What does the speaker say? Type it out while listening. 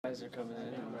guys are coming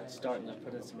in and starting to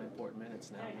put in some important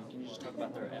minutes now. I mean, can you just talk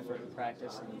about their effort in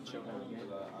practice and showing in the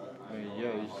game? I mean,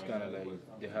 yeah, it's just kind of like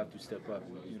they have to step up.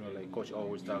 You know, like coach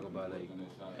always talk about like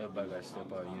everybody got to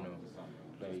step up. You know,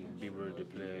 like be ready to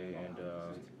play. And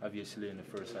obviously in the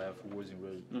first half, we wasn't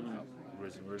ready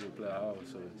to play at all.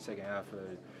 So second half,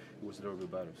 it was a little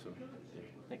bit better. So yeah.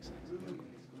 Makes sense.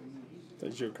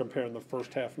 As you're comparing the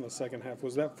first half and the second half,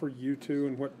 was that for you too,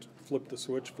 and what flipped the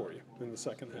switch for you in the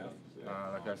second half?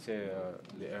 Like I said,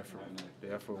 the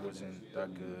effort wasn't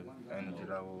that good, energy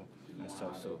level and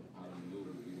stuff. So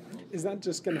Is that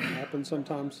just going to happen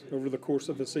sometimes over the course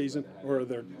of the season, or are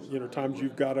there times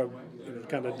you've got to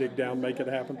kind of dig down, make it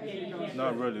happen?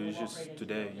 not really. It's just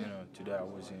today. You know, today I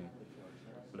wasn't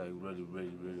like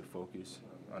really focused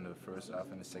on the first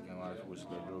half, and the second half was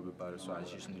a little bit better. So I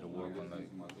just need to work on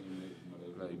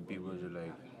like be ready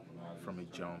like from a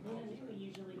jump.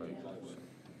 Like,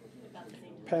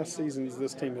 Past seasons,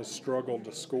 this team has struggled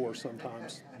to score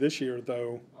sometimes. This year,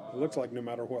 though, it looks like no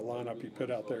matter what lineup you put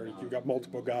out there, you've got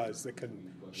multiple guys that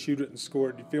can shoot it and score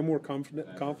it. Do you feel more confident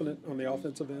on the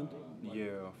offensive end?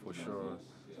 yeah, for sure.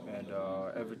 And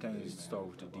everything is start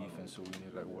with the defense, so we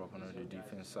need like work on the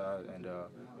defense side, and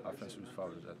offense will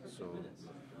follow that. So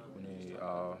we need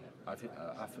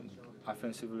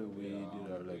offensively we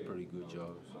did like pretty good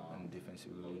jobs, and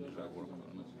defensively we need to like work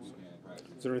on it. So.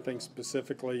 Is there anything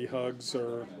specifically Hugs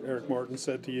or Eric Martin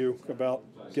said to you about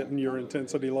getting your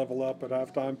intensity level up at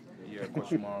halftime? Yeah,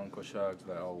 Coach Morrow and Coach Hugs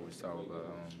like always talk about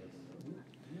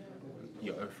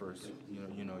your efforts,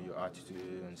 you know your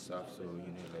attitude and stuff. So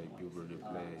you need like be able to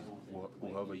play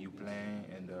whoever you playing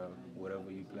and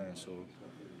whatever you playing. So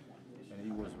and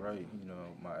he was right. You know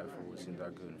my effort wasn't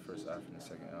that good in the first half, and the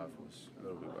second half was a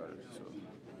little bit better. So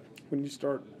When you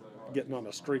start getting on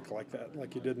a streak like that,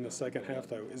 like you did in the second half,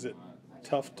 though, is it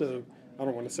tough to, I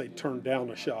don't want to say turn down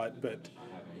a shot, but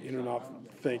not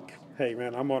think, hey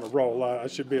man, I'm on a roll. I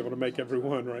should be able to make every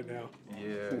one right now.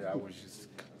 yeah, I was just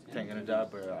thinking of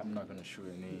that, but I'm not gonna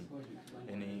shoot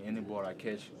any ball I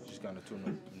catch. Just gonna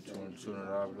tune it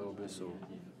out a little bit. So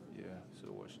yeah,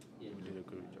 so we did a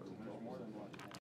good job.